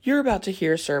You're about to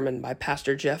hear a sermon by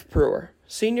Pastor Jeff Brewer,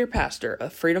 Senior Pastor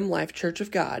of Freedom Life Church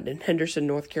of God in Henderson,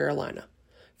 North Carolina.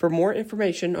 For more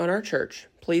information on our church,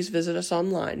 please visit us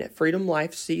online at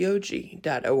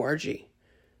freedomlifecog.org.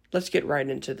 Let's get right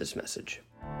into this message.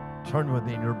 Turn with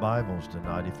me in your Bibles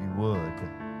tonight, if you would,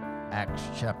 Acts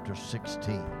chapter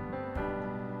 16.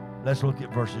 Let's look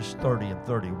at verses 30 and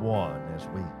 31 as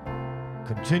we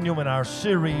continue in our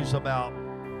series about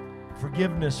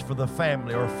forgiveness for the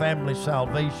family or family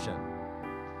salvation.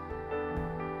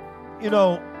 You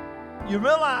know, you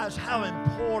realize how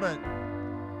important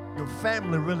your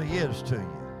family really is to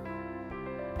you.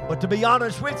 But to be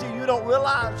honest with you, you don't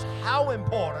realize how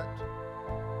important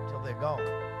until they're gone.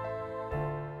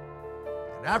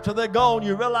 And after they're gone,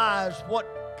 you realize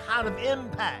what kind of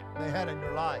impact they had in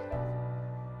your life,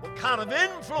 what kind of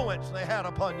influence they had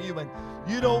upon you, and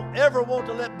you don't ever want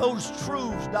to let those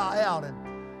truths die out. And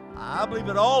I believe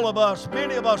that all of us,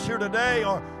 many of us here today,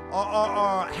 are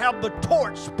have the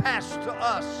torch passed to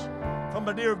us from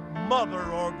a dear mother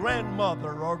or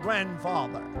grandmother or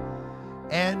grandfather.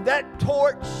 And that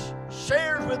torch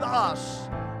shares with us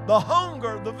the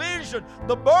hunger, the vision,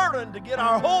 the burden to get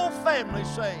our whole family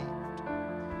saved.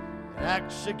 In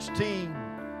Acts 16,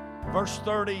 verse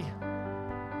 30,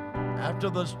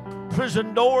 after the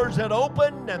prison doors had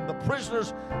opened and the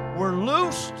prisoners were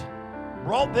loosed,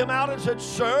 brought them out and said,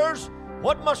 "Sirs,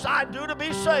 what must I do to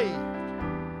be saved?"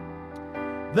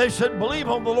 They said, "Believe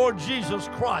on the Lord Jesus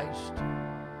Christ.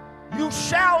 You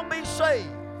shall be saved,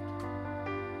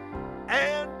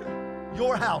 and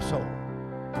your household."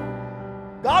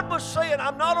 God was saying,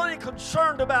 I'm not only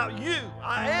concerned about you,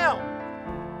 I am.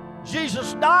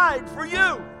 Jesus died for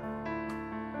you.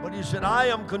 But he said, I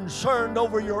am concerned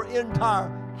over your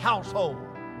entire household.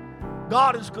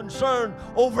 God is concerned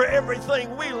over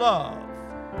everything we love.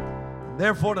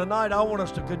 Therefore, tonight I want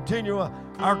us to continue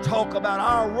our talk about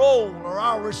our role or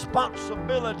our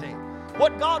responsibility,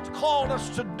 what God's called us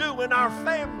to do in our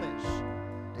families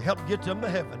to help get them to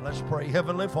heaven. Let's pray.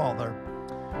 Heavenly Father,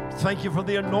 thank you for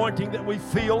the anointing that we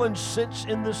feel and sits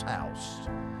in this house.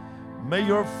 May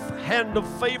your hand of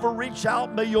favor reach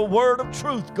out. May your word of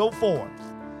truth go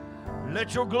forth.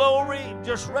 Let your glory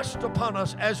just rest upon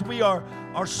us as we are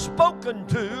spoken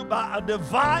to by a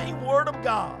divine word of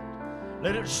God.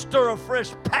 Let it stir a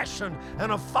fresh passion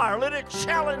and a fire. Let it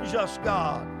challenge us,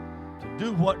 God, to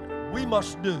do what we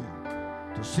must do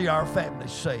to see our family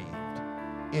saved.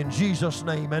 In Jesus'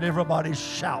 name, and everybody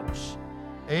shouts,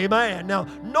 amen. Now,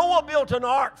 Noah built an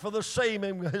ark for the same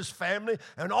in his family,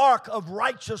 an ark of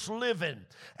righteous living.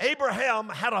 Abraham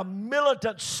had a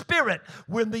militant spirit.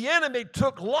 When the enemy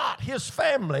took Lot, his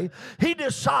family, he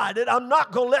decided, I'm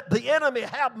not going to let the enemy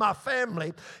have my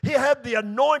family. He had the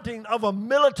anointing of a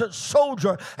militant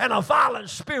soldier and a violent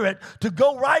spirit to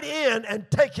go right in and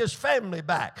take his family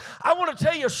back. I want to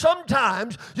tell you,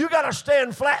 sometimes you got to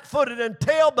stand flat-footed and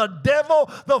tell the devil,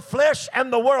 the flesh,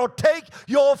 and the world, take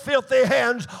your filthy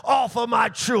hands off of my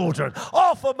children,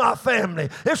 off of my family.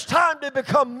 It's time to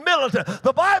become militant.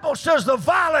 The Bible says the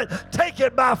violent take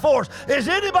it by force. Is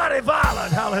anybody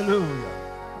violent? Hallelujah.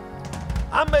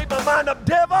 I made my mind up.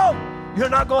 Devil, you're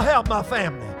not going to have my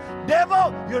family.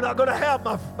 Devil, you're not going to have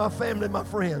my family, my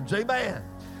friends. Amen.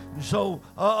 And so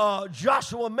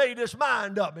Joshua made his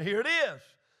mind up. And here it is.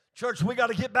 Church, we got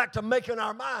to get back to making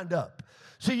our mind up.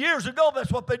 See, years ago,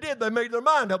 that's what they did. They made their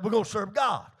mind up. We're going to serve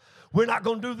God. We're not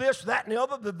going to do this, that, and the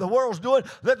other that the world's doing.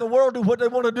 Let the world do what they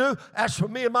want to do. As for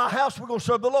me and my house, we're going to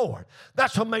serve the Lord.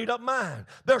 That's a made-up mind.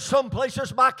 There's some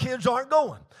places my kids aren't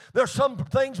going. There's some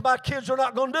things my kids are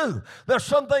not going to do. There's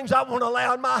some things I want to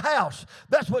allow in my house.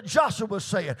 That's what Joshua was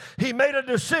saying. He made a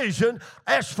decision.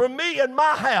 As for me and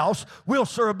my house, we'll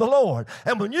serve the Lord.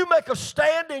 And when you make a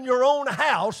stand in your own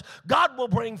house, God will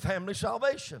bring family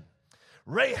salvation.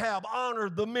 Rahab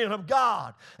honored the men of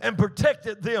God and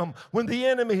protected them when the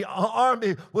enemy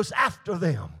army was after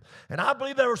them. And I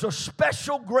believe there was a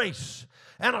special grace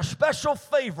and a special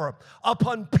favor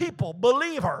upon people,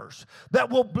 believers,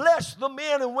 that will bless the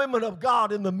men and women of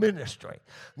God in the ministry.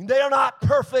 They are not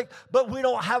perfect, but we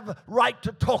don't have the right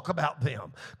to talk about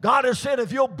them. God has said,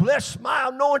 if you'll bless my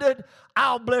anointed,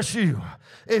 I'll bless you.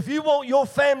 If you want your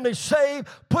family saved,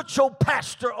 put your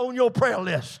pastor on your prayer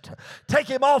list. Take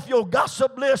him off your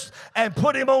gossip list and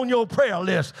put him on your prayer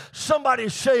list. Somebody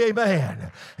say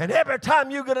amen. And every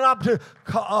time you get an opportunity,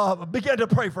 begin to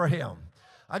pray for him.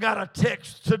 I got a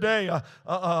text today,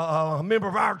 a member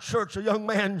of our church, a young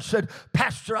man said,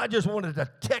 Pastor, I just wanted to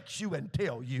text you and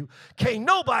tell you, can't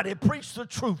nobody preach the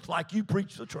truth like you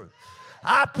preach the truth.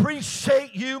 I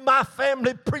appreciate you. My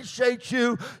family appreciates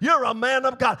you. You're a man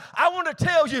of God. I want to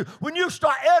tell you, when you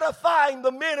start edifying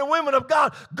the men and women of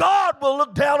God, God will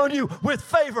look down on you with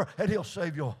favor and He'll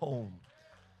save your home.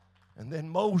 And then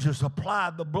Moses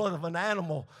applied the blood of an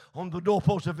animal on the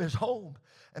doorpost of his home.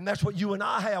 And that's what you and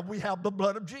I have. We have the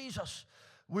blood of Jesus.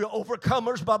 We are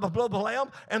overcomers by the blood of the Lamb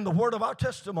and the word of our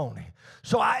testimony.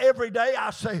 So every day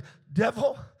I say,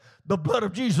 devil, the blood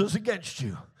of Jesus against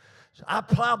you. So I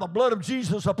apply the blood of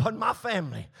Jesus upon my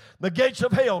family. The gates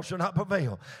of hell shall not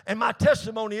prevail. And my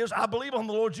testimony is I believe on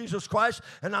the Lord Jesus Christ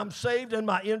and I'm saved and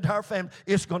my entire family.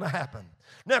 It's going to happen.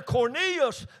 Now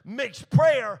Cornelius mixed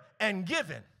prayer and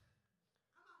giving.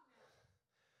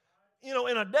 You know,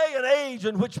 in a day and age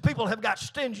in which people have got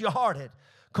stingy-hearted,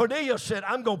 Cornelius said,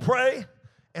 I'm going to pray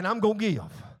and I'm going to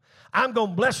give. I'm going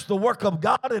to bless the work of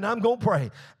God and I'm going to pray.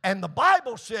 And the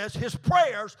Bible says his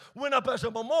prayers went up as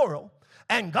a memorial.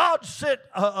 And God sent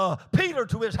Peter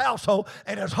to his household,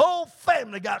 and his whole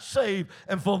family got saved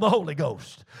and full of the Holy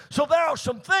Ghost. So there are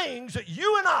some things that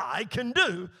you and I can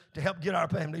do to help get our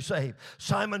family saved.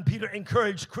 Simon Peter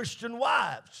encouraged Christian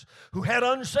wives who had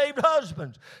unsaved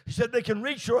husbands. He said they can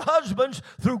reach your husbands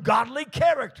through godly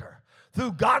character,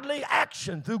 through godly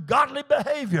action, through godly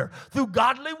behavior, through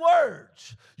godly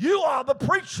words. You are the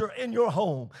preacher in your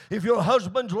home. If your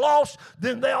husband's lost,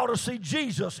 then they ought to see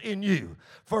Jesus in you.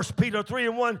 1 Peter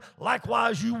 3:1,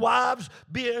 likewise you wives,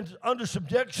 be under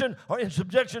subjection or in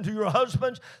subjection to your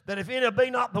husbands, that if any obey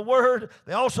not the word,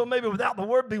 they also may be without the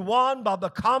word be won by the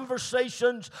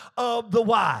conversations of the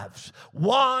wives.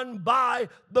 Won by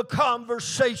the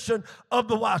conversation of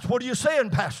the wives. What are you saying,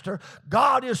 Pastor?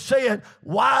 God is saying,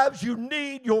 wives, you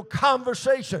need your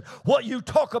conversation. What you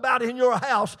talk about in your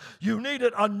house, you need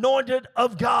it anointed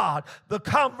of God. The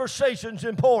conversation's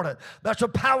important. That's a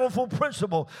powerful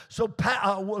principle. So,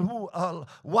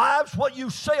 wives, what you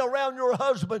say around your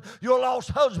husband, your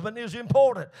lost husband, is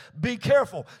important. Be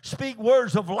careful. Speak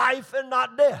words of life and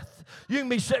not death. You can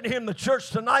be sitting here in the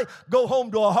church tonight, go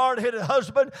home to a hard-headed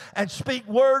husband and speak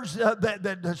words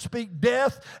that speak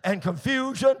death and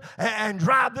confusion and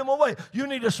drive them away. You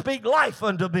need to speak life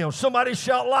unto them. Somebody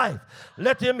shout life.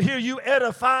 Let them hear you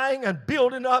edifying and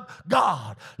building up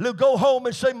God. Go home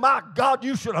and say, my God,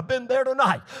 you should have been there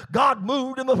tonight. God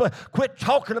moved in the place. Quit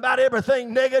talking about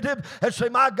everything negative and say,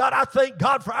 my God, I thank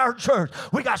God for our church.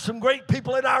 We got some great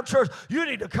people in our church. You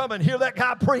need to come and hear that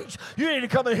guy preach. You need to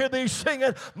come and hear these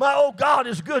singing. My oh God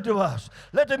is good to us.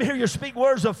 Let them hear you speak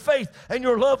words of faith and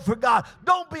your love for God.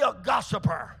 Don't be a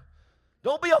gossiper.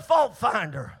 Don't be a fault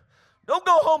finder. Don't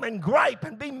go home and gripe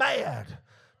and be mad.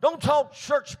 Don't talk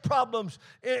church problems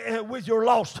with your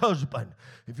lost husband.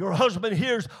 If your husband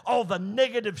hears all the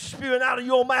negative spewing out of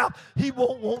your mouth, he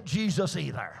won't want Jesus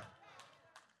either.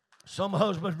 Some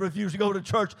husbands refuse to go to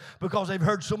church because they've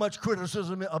heard so much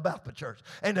criticism about the church,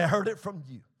 and they heard it from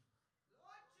you.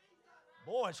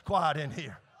 Boy, it's quiet in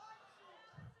here.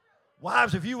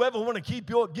 Wives, if you ever want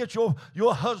to get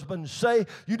your husband say,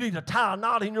 you need to tie a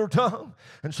knot in your tongue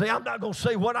and say, I'm not going to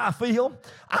say what I feel.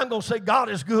 I'm going to say God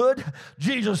is good.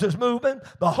 Jesus is moving.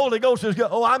 The Holy Ghost is good.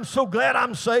 Oh, I'm so glad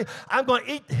I'm saved. I'm going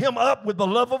to eat him up with the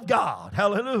love of God.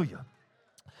 Hallelujah.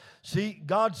 See,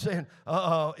 God's saying,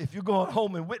 if you're going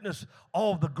home and witness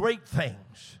all the great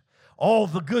things, all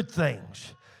the good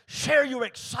things, share your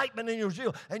excitement and your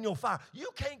zeal and your fire. You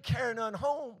can't carry none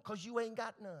home because you ain't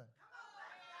got none.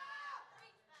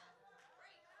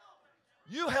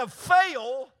 You have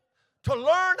failed to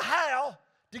learn how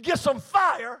to get some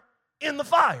fire in the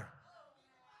fire.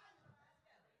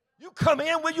 You come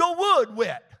in with your wood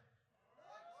wet.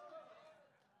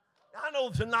 I know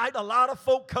tonight a lot of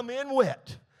folk come in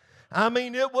wet. I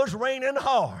mean, it was raining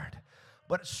hard.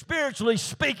 But spiritually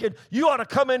speaking, you ought to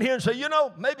come in here and say, you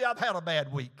know, maybe I've had a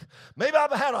bad week. Maybe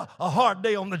I've had a hard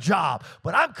day on the job.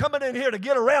 But I'm coming in here to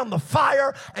get around the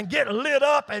fire and get lit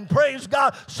up and praise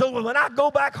God. So when I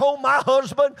go back home, my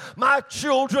husband, my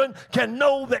children can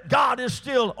know that God is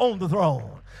still on the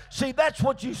throne. See, that's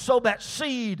what you sow that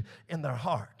seed in their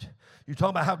heart. You're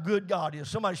talking about how good God is.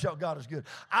 Somebody shout, God is good.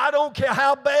 I don't care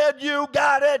how bad you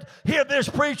got it. Hear this,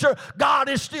 preacher. God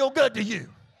is still good to you.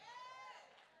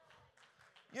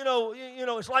 You know,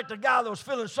 it's like the guy that was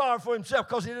feeling sorry for himself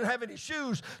because he didn't have any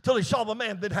shoes till he saw the man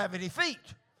that didn't have any feet.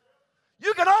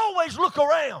 You can always look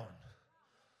around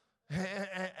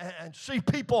and see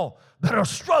people that are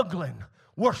struggling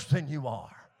worse than you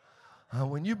are.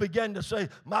 When you begin to say,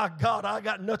 my God, I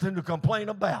got nothing to complain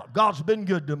about. God's been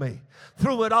good to me.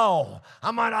 Through it all,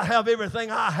 I might not have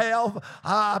everything I have,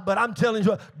 but I'm telling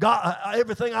you, God,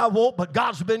 everything I want, but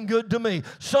God's been good to me.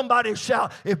 Somebody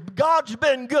shout, if God's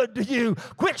been good to you,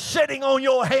 quit sitting on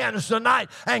your hands tonight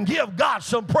and give God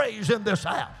some praise in this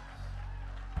house.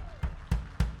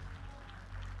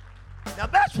 Now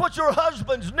that's what your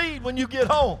husbands need when you get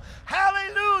home.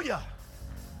 Hallelujah.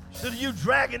 Instead of you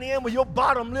dragging in with your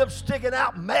bottom lip sticking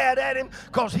out, mad at him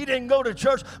because he didn't go to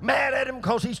church, mad at him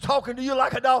because he's talking to you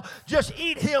like a dog, just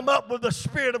eat him up with the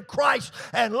Spirit of Christ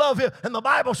and love him. And the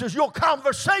Bible says your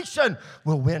conversation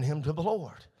will win him to the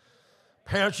Lord.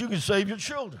 Parents, you can save your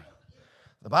children.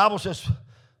 The Bible says,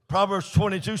 Proverbs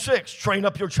 22:6, train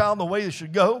up your child in the way they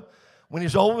should go. When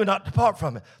he's old, will not depart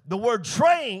from it. The word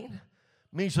train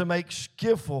means to make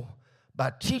skillful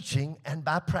by teaching and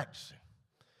by practicing.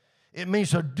 It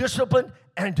means to discipline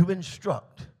and to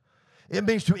instruct. It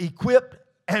means to equip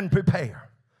and prepare.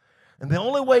 And the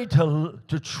only way to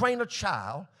train a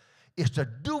child is to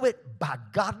do it by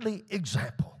godly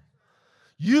example.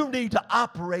 You need to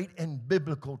operate in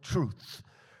biblical truths.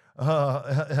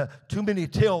 Too many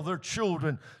tell their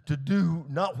children to do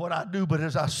not what I do, but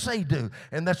as I say do.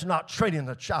 And that's not training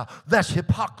a child. That's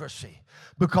hypocrisy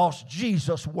because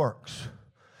Jesus works.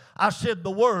 I said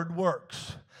the word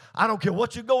works. I don't care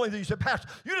what you're going through. You say, Pastor,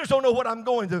 you just don't know what I'm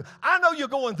going through. I know you're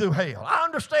going through hell. I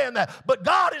understand that. But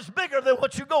God is bigger than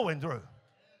what you're going through.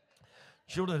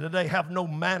 Children today have no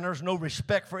manners, no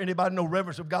respect for anybody, no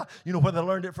reverence of God. You know where they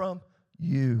learned it from?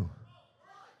 You.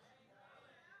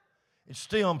 It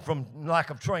stemmed from lack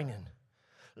of training.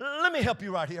 Let me help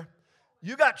you right here.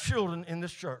 You got children in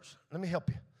this church. Let me help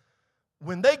you.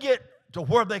 When they get to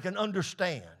where they can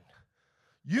understand,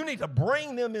 you need to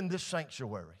bring them in this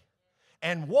sanctuary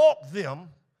and walk them,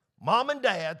 mom and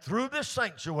dad, through this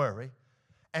sanctuary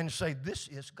and say, this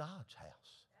is God's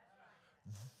house.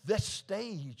 This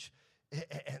stage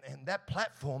and that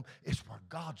platform is where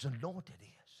God's anointed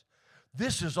is.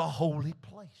 This is a holy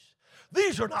place.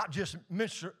 These are not just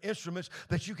instruments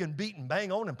that you can beat and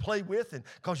bang on and play with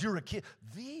because you're a kid.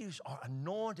 These are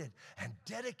anointed and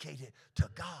dedicated to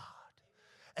God.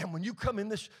 And when you come in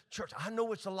this church, I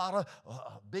know it's a lot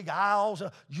of big aisles.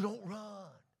 You don't run.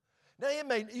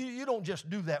 Now, you don't just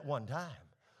do that one time.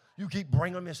 You keep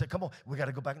bringing them in and say, come on, we got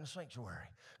to go back in the sanctuary.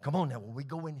 Come on now, when we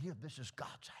go in here, this is God's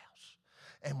house.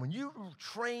 And when you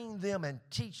train them and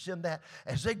teach them that,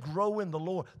 as they grow in the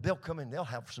Lord, they'll come in, they'll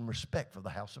have some respect for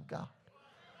the house of God.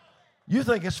 You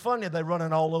think it's funny they're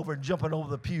running all over and jumping over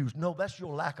the pews. No, that's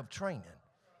your lack of training.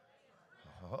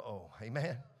 Uh-oh,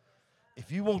 amen.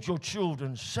 If you want your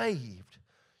children saved,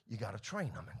 you got to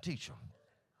train them and teach them.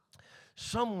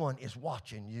 Someone is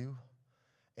watching you,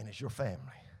 and it's your family.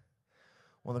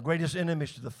 One of the greatest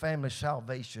enemies to the family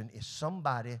salvation is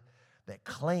somebody that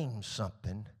claims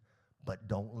something but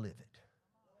don't live it.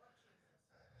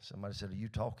 Somebody said, are you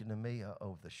talking to me?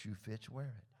 Oh, if the shoe fits, wear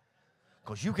it.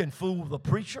 Because you can fool the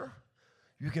preacher.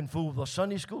 You can fool the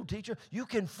Sunday school teacher. You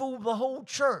can fool the whole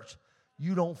church.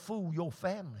 You don't fool your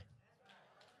family.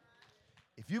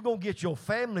 If you're going to get your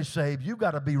family saved, you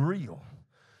got to be real.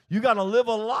 You got to live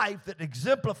a life that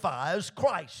exemplifies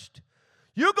Christ.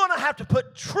 You're going to have to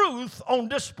put truth on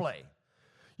display.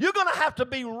 You're going to have to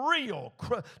be real.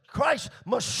 Christ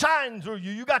must shine through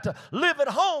you. You got to live at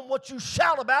home what you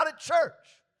shout about at church.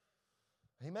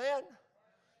 Amen?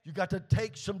 You got to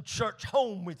take some church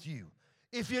home with you.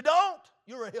 If you don't,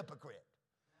 you're a hypocrite.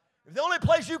 If the only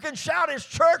place you can shout is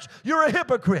church, you're a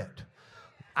hypocrite.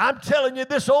 I'm telling you,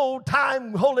 this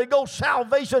old-time Holy Ghost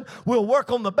salvation will work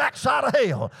on the backside of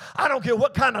hell. I don't care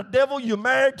what kind of devil you're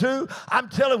married to. I'm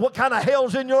telling you what kind of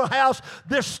hell's in your house.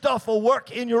 This stuff will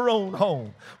work in your own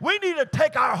home. We need to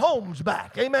take our homes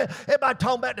back. Amen. Everybody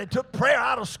talking about they took prayer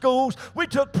out of schools. We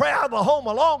took prayer out of the home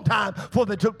a long time before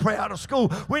they took prayer out of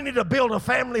school. We need to build a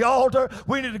family altar.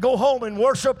 We need to go home and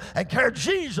worship and carry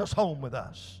Jesus home with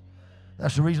us.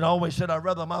 That's the reason I always said I'd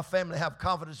rather my family have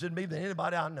confidence in me than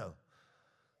anybody I know.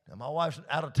 Now, my wife's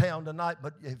out of town tonight,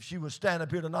 but if she was standing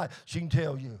up here tonight, she can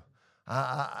tell you.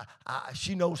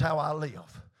 She knows how I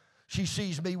live. She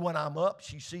sees me when I'm up.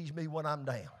 She sees me when I'm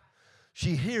down.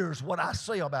 She hears what I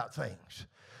say about things.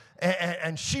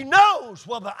 And she knows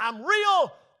whether I'm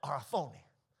real or a phony.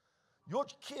 Your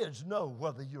kids know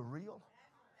whether you're real.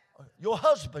 Your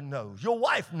husband knows. Your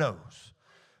wife knows.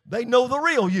 They know the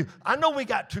real you. I know we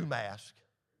got two masks.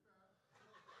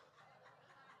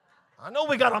 I know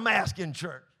we got a mask in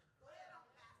church.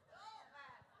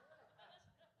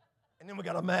 And then we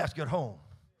got a mask at home.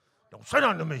 Don't say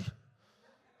nothing to me.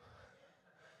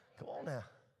 Come on now.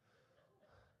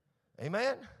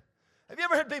 Amen? Have you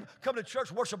ever had people come to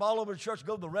church, worship all over the church,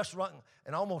 go to the restaurant,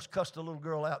 and almost cuss the little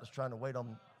girl out that's trying to wait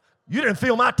on? You didn't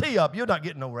fill my tea up. You're not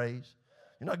getting no raise.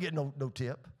 You're not getting no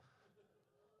tip.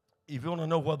 If you want to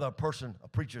know whether a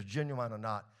preacher is genuine or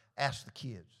not, ask the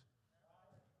kids.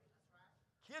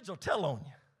 Kids will tell on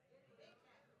you.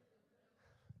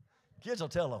 Kids will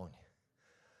tell on you.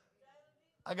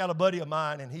 I got a buddy of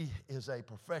mine, and he is a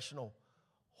professional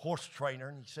horse trainer,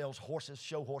 and he sells horses,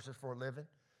 show horses for a living.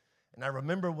 And I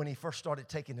remember when he first started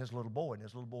taking his little boy, and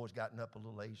his little boy's gotten up a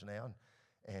little age now,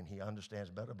 and he understands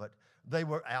better, but they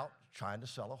were out trying to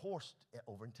sell a horse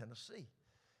over in Tennessee.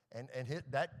 And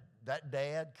that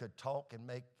dad could talk and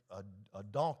make a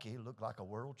donkey look like a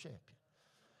world champion.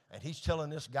 And he's telling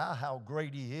this guy how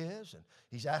great he is, and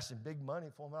he's asking big money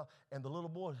for him. And the little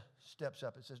boy steps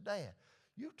up and says, Dad,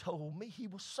 you told me he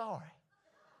was sorry.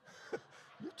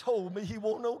 You told me he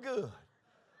wasn't no good.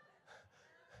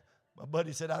 My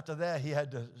buddy said after that he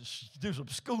had to do some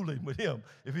schooling with him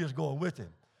if he was going with him.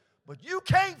 But you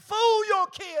can't fool your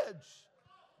kids.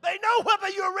 They know whether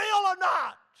you're real or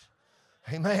not.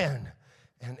 Amen.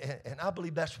 And I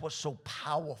believe that's what's so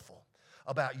powerful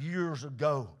about years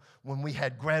ago when we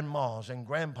had grandmas and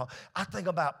grandpas. I think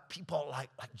about people like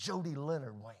Jody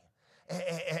Leonard, Wayne,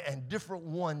 and different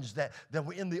ones that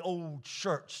were in the old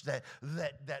church that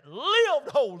lived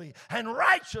holy and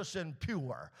righteous and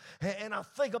pure. And I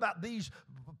think about these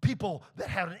people that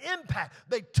had an impact.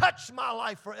 They touched my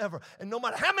life forever. And no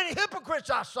matter how many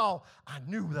hypocrites I saw, I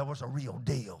knew there was a real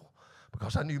deal.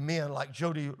 Because I knew men like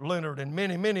Jody Leonard and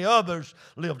many, many others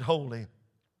lived holy.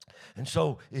 And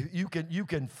so if you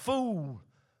can fool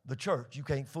the church, you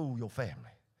can't fool your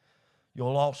family.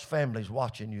 Your lost family's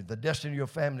watching you. The destiny of your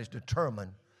family is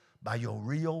determined by your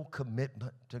real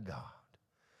commitment to God.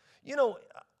 You know,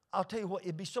 I'll tell you what,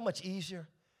 it'd be so much easier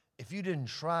if you didn't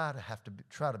try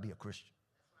to be a Christian.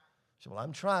 So, well,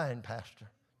 I'm trying, Pastor.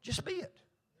 Just be it.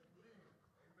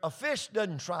 A fish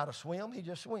doesn't try to swim, he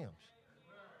just swims.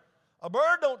 A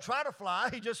bird don't try to fly,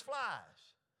 he just flies.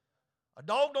 A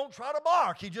dog don't try to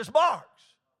bark, he just barks.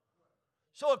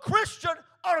 So a Christian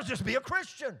ought to just be a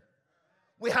Christian.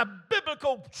 We have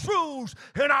biblical truths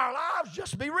in our lives,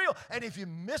 just be real. And if you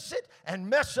miss it and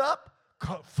mess up,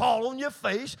 fall on your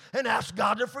face and ask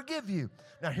God to forgive you.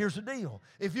 Now here's the deal.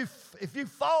 If you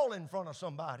fall in front of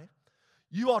somebody,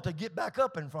 you ought to get back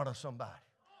up in front of somebody.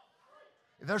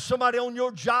 If there's somebody on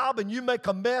your job and you make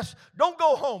a mess, don't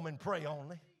go home and pray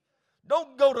only.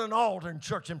 Don't go to an altar in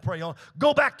church and pray on.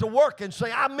 Go back to work and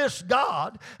say, I miss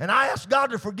God, and I ask God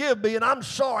to forgive me, and I'm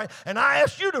sorry, and I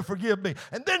ask you to forgive me.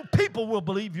 And then people will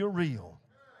believe you're real.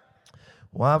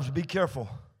 Wives, be careful,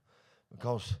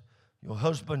 because your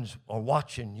husbands are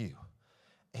watching you,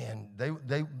 and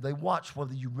they watch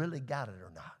whether you really got it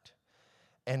or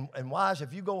not. And wives,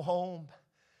 if you go home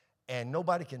and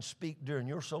nobody can speak during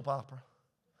your soap opera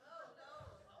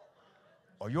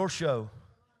or your show,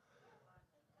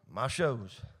 my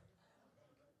shows.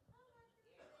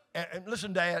 And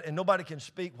listen, Dad, and nobody can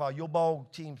speak while your ball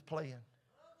team's playing.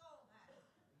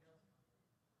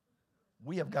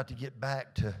 We have got to get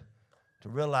back to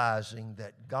realizing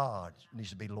that God needs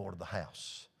to be Lord of the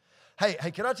house. Hey,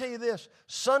 can I tell you this?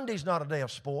 Sunday's not a day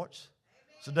of sports.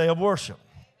 It's a day of worship.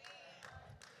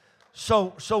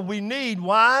 So we need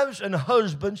wives and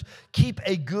husbands, keep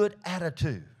a good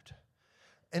attitude.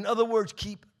 In other words,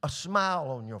 keep a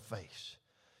smile on your face.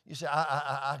 You say,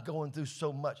 I'm going through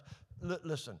so much.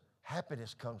 Listen,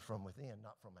 happiness comes from within,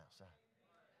 not from outside.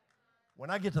 When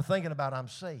I get to thinking about I'm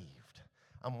saved,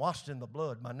 I'm washed in the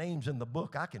blood, my name's in the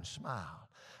book, I can smile.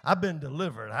 I've been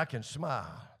delivered, I can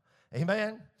smile.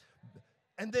 Amen?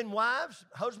 And then wives,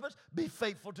 husbands, be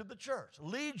faithful to the church.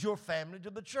 Lead your family to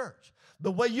the church.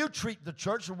 The way you treat the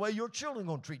church, the way your children are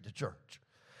going to treat the church.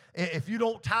 If you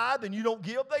don't tithe and you don't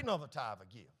give, they never tithe or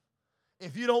give.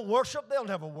 If you don't worship, they'll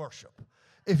never worship.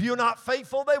 If you're not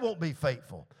faithful, they won't be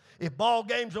faithful. If ball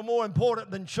games are more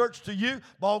important than church to you,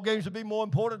 ball games will be more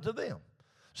important to them.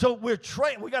 So we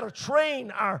got to train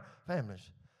our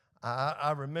families.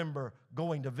 I remember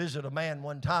going to visit a man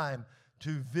one time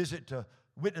to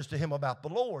witness to him about the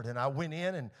Lord. And I went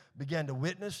in and began to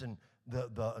witness, and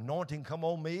the anointing come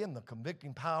on me and the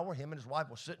convicting power. Him and his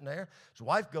wife were sitting there. His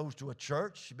wife goes to a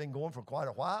church. She'd been going for quite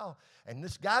a while. And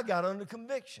this guy got under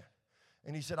conviction.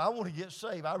 And he said, I want to get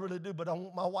saved. I really do, but I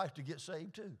want my wife to get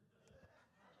saved too.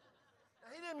 Now,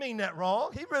 he didn't mean that wrong.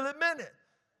 He really meant it.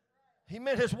 He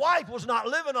meant his wife was not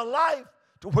living a life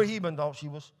to where he even thought she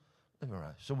was living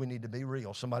right. So we need to be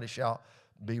real. Somebody shout,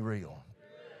 be real.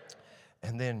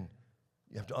 And then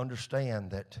you have to understand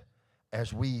that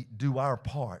as we do our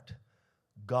part,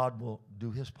 God will do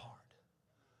his part.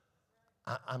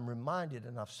 I'm reminded,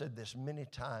 and I've said this many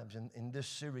times, in this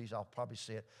series I'll probably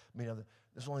say it,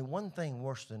 there's only one thing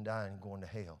worse than dying and going to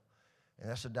hell, and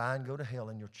that's to die and go to hell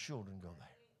and your children go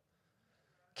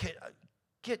there.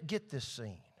 Get this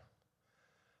scene.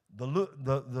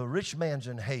 The rich man's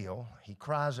in hell. He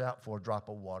cries out for a drop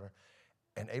of water,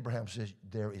 and Abraham says,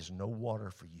 there is no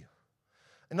water for you.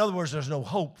 In other words, there's no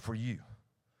hope for you.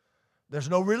 There's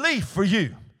no relief for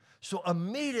you. So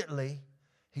immediately,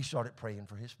 he started praying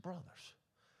for his brothers.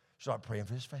 Started praying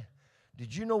for his family.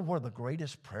 Did you know where the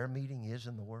greatest prayer meeting is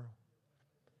in the world?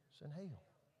 It's in hell.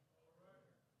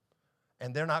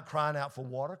 And they're not crying out for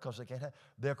water because they can't have.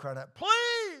 They're crying out,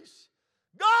 please,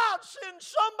 God, send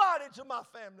somebody to my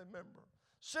family member.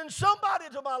 Send somebody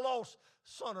to my lost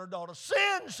son or daughter.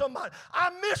 Send somebody. I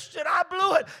missed it. I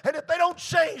blew it. And if they don't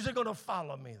change, they're going to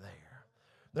follow me there.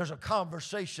 There's a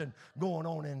conversation going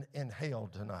on in hell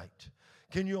tonight.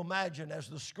 Can you imagine as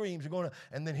the screams are going on,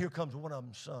 and then here comes one of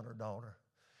them, son or daughter.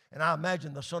 And I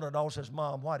imagine the son or daughter says,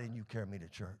 Mom, why didn't you carry me to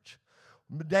church?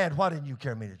 Dad, why didn't you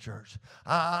carry me to church?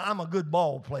 I'm a good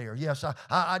ball player. Yes,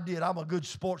 I did. I'm a good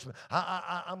sportsman.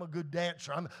 I'm a good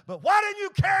dancer. But why didn't you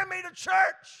carry me to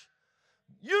church?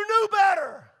 You knew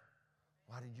better.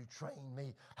 Why didn't you train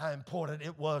me how important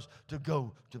it was to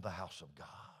go to the house of God?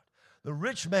 The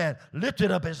rich man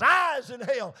lifted up his eyes in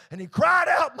hell, and he cried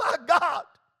out, my God,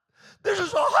 this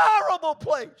is a horrible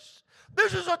place.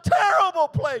 This is a terrible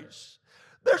place.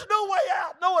 There's no way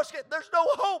out, no escape. There's no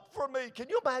hope for me. Can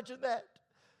you imagine that?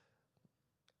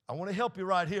 I want to help you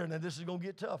right here, and then this is going to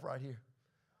get tough right here.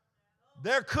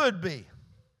 There could be,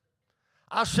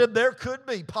 I said there could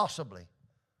be possibly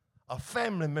a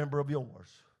family member of yours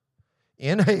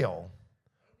in hell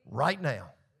right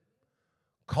now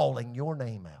calling your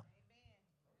name out.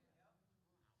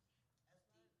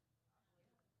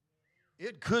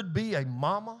 It could be a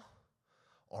mama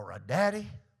or a daddy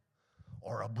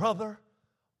or a brother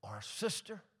or a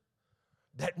sister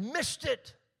that missed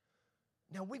it.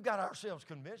 Now, we've got ourselves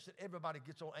convinced that everybody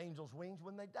gets on angel's wings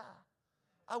when they die.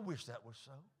 I wish that was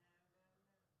so.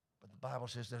 But the Bible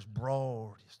says there's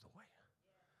broad is the way,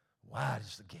 wide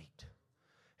is the gate,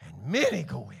 and many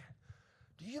go in.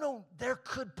 Do you know there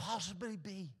could possibly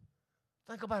be,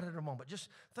 think about it a moment, just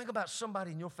think about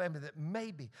somebody in your family that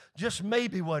maybe, just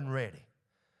maybe wasn't ready.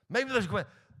 Maybe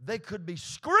they could be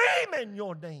screaming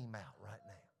your name out right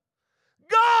now.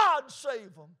 God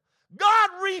save them. God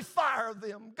refire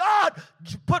them. God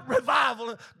put revival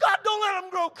in. God, don't let them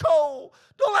grow cold.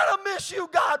 Don't let them miss you,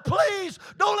 God. Please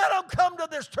don't let them come to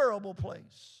this terrible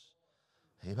place.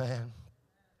 Amen.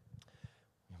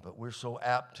 But we're so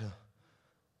apt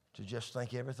to just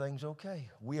think everything's okay.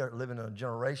 We are living in a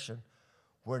generation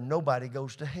where nobody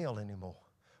goes to hell anymore.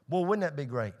 Boy, wouldn't that be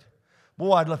great?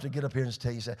 Boy, I'd love to get up here and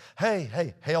tell you, say,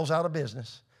 hey, hell's out of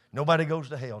business. Nobody goes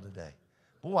to hell today.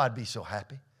 Boy, I'd be so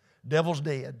happy. Devil's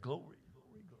dead. Glory,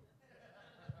 glory,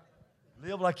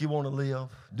 glory. Live like you want to live.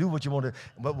 Do what you want to.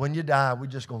 But when you die, we're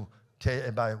just going to tell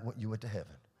everybody you went to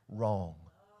heaven. Wrong.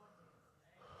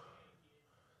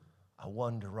 I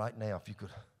wonder right now if you could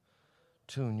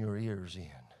tune your ears in.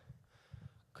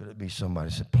 Could it be somebody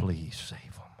said, please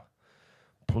save them.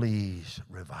 Please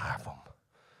revive them.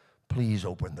 Please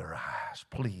open their eyes.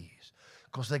 Please.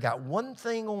 Because they got one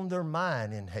thing on their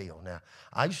mind in hell. Now,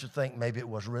 I used to think maybe it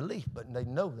was relief, but they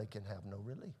know they can have no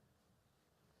relief.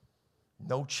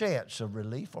 No chance of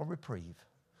relief or reprieve.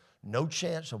 No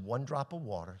chance of one drop of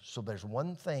water. So there's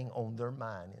one thing on their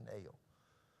mind in hell,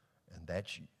 and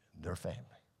that's their family.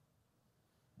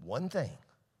 One thing.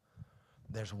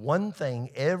 There's one thing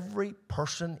every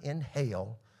person in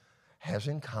hell has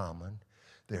in common.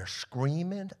 They're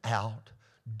screaming out,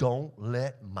 don't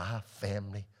let my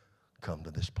family come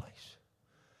to this place.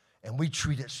 And we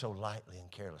treat it so lightly and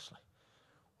carelessly.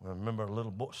 I remember a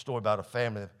little story about a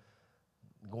family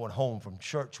going home from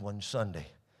church one Sunday.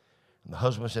 And the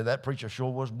husband said, that preacher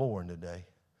sure was boring today.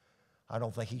 I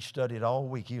don't think he studied all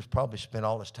week. He was probably spent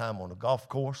all his time on a golf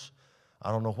course.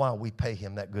 I don't know why we pay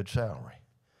him that good salary.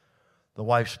 The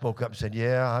wife spoke up and said,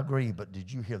 yeah, I agree, but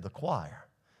did you hear the choir?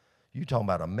 You talking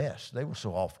about a mess. They were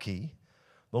so off key.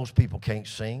 Those people can't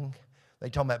sing. They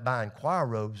talking about buying choir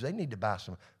robes. They need to buy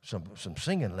some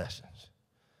singing lessons.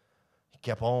 He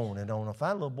kept on and on. A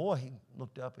fine little boy, he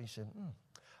looked up and he said,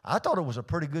 I thought it was a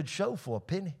pretty good show for a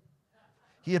penny.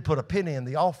 He had put a penny in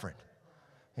the offering.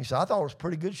 He said, I thought it was a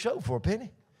pretty good show for a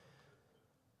penny.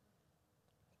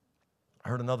 I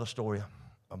heard another story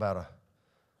about a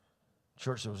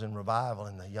church that was in revival,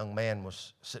 and the young man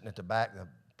was sitting at the back. The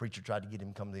preacher tried to get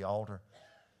him to come to the altar.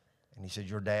 And he said,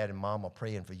 your dad and mom are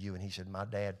praying for you. And he said, my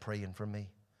dad praying for me?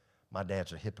 My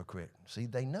dad's a hypocrite. See,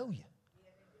 they know you.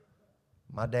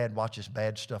 My dad watches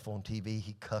bad stuff on TV.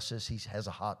 He cusses. He has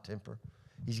a hot temper.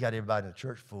 He's got everybody in the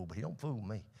church fooled, but he don't fool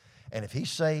me. And if he's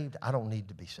saved, I don't need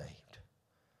to be saved.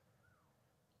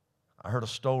 I heard a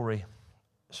story.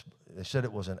 They said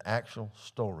it was an actual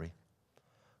story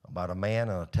about a man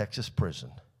in a Texas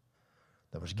prison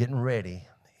that was getting ready.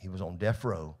 He was on death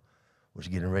row, was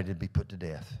getting ready to be put to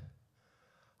death.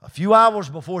 A few hours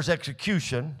before his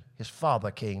execution, his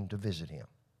father came to visit him.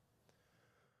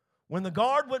 When the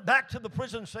guard went back to the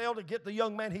prison cell to get the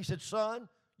young man, he said, "Son,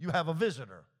 you have a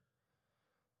visitor.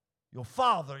 Your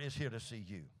father is here to see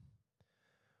you."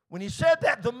 When he said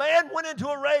that, the man went into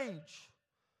a rage.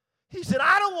 He said,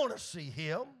 "I don't want to see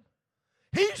him.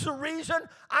 He's the reason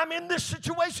I'm in this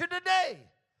situation today.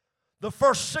 The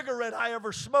first cigarette I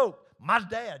ever smoked, my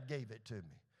dad gave it to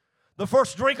me. The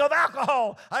first drink of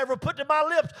alcohol I ever put to my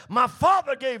lips, my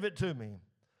father gave it to me.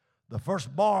 The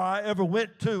first bar I ever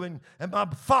went to, and my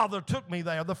father took me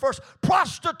there. The first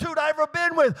prostitute I ever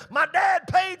been with, my dad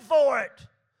paid for it.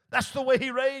 That's the way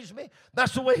he raised me.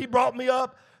 That's the way he brought me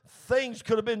up. Things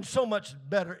could have been so much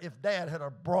better if Dad had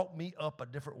brought me up a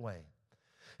different way."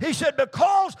 He said,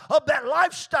 "Because of that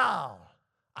lifestyle,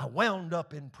 I wound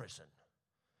up in prison."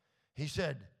 He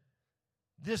said,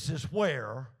 "This is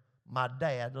where my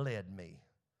dad led me.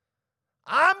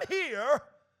 I'm here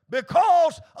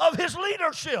because of his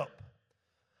leadership.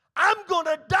 I'm going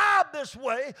to die this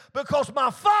way because my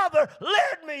father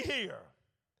led me here.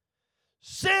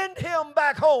 Send him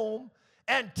back home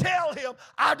and tell him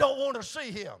I don't want to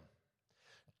see him.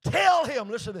 Tell him,"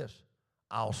 listen to this,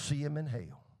 "I'll see him in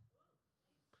hell."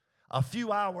 A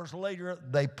few hours later,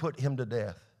 they put him to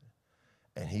death,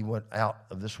 and he went out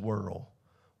of this world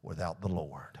without the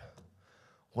Lord.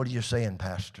 What are you saying,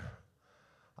 Pastor?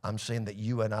 I'm saying that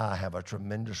you and I have a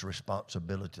tremendous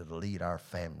responsibility to lead our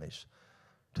families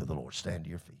to the Lord. Stand to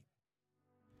your feet.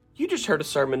 You just heard a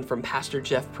sermon from Pastor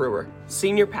Jeff Brewer,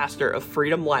 Senior Pastor of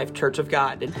Freedom Life Church of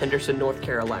God in Henderson, North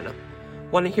Carolina.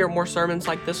 Want to hear more sermons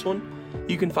like this one?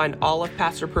 You can find all of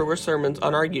Pastor Brewer's sermons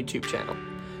on our YouTube channel.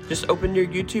 Just open your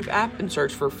YouTube app and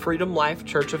search for Freedom Life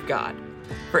Church of God.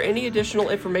 For any additional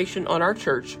information on our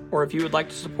church, or if you would like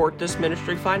to support this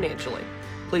ministry financially,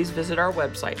 please visit our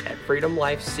website at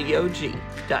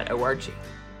freedomlifecog.org.